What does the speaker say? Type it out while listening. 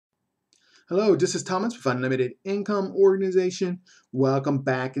Hello, this is Thomas with Unlimited Income Organization. Welcome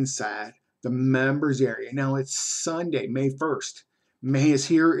back inside the members area. Now it's Sunday, May 1st. May is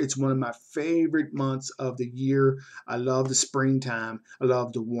here. It's one of my favorite months of the year. I love the springtime. I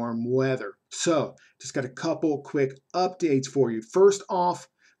love the warm weather. So, just got a couple quick updates for you. First off,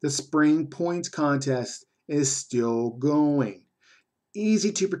 the Spring Points Contest is still going.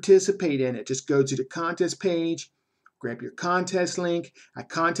 Easy to participate in it. Just go to the contest page, grab your contest link. A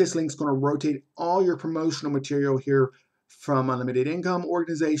contest link is going to rotate all your promotional material here from Unlimited Income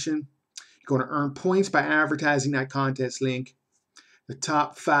Organization. You're going to earn points by advertising that contest link. The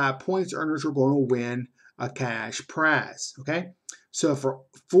top 5 points earners are going to win a cash prize. Okay? So for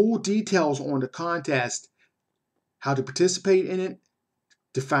full details on the contest, how to participate in it,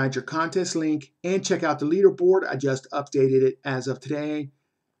 to find your contest link, and check out the leaderboard, I just updated it as of today,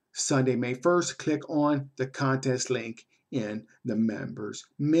 Sunday, May 1st. Click on the contest link in the members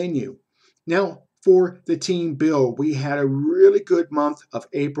menu. Now, for the team build, we had a really good month of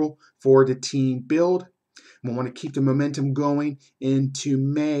April for the team build. We want to keep the momentum going into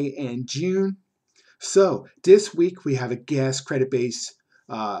May and June. So this week we have a gas credit-based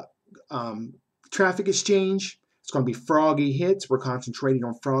traffic exchange. It's going to be Froggy Hits. We're concentrating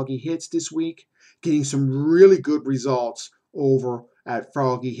on Froggy Hits this week, getting some really good results over at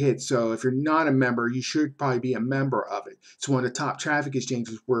Froggy Hits. So if you're not a member, you should probably be a member of it. It's one of the top traffic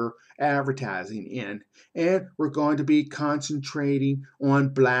exchanges we're advertising in. And we're going to be concentrating on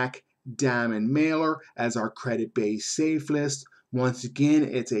Black Diamond Mailer as our credit-based safe list. Once again,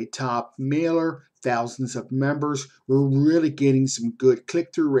 it's a top mailer, thousands of members. We're really getting some good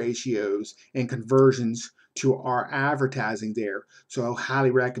click-through ratios and conversions to our advertising there. So I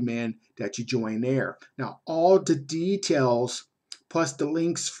highly recommend that you join there. Now, all the details plus the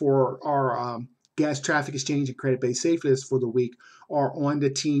links for our gas traffic exchange and credit-based safe list for the week are on the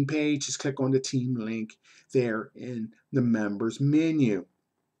team page. Just click on the team link there in the members menu.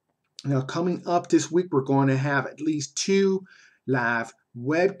 Now, coming up this week, we're going to have at least 2 live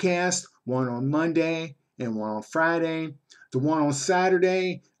webcasts, one on Monday and one on Friday. The one on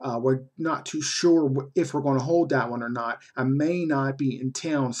Saturday, we're not too sure if we're going to hold that one or not. I may not be in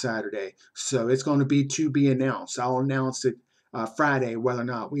town Saturday, so it's going to be announced. I'll announce it Friday whether or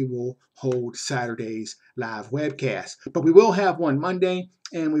not we will hold Saturday's live webcast. But we will have one Monday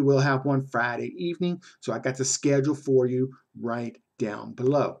and we will have one Friday evening. So I got the schedule for you right down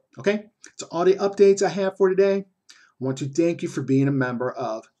below. Okay, so all the updates I have for today. I want to thank you for being a member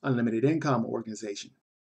of Unlimited Income Organization.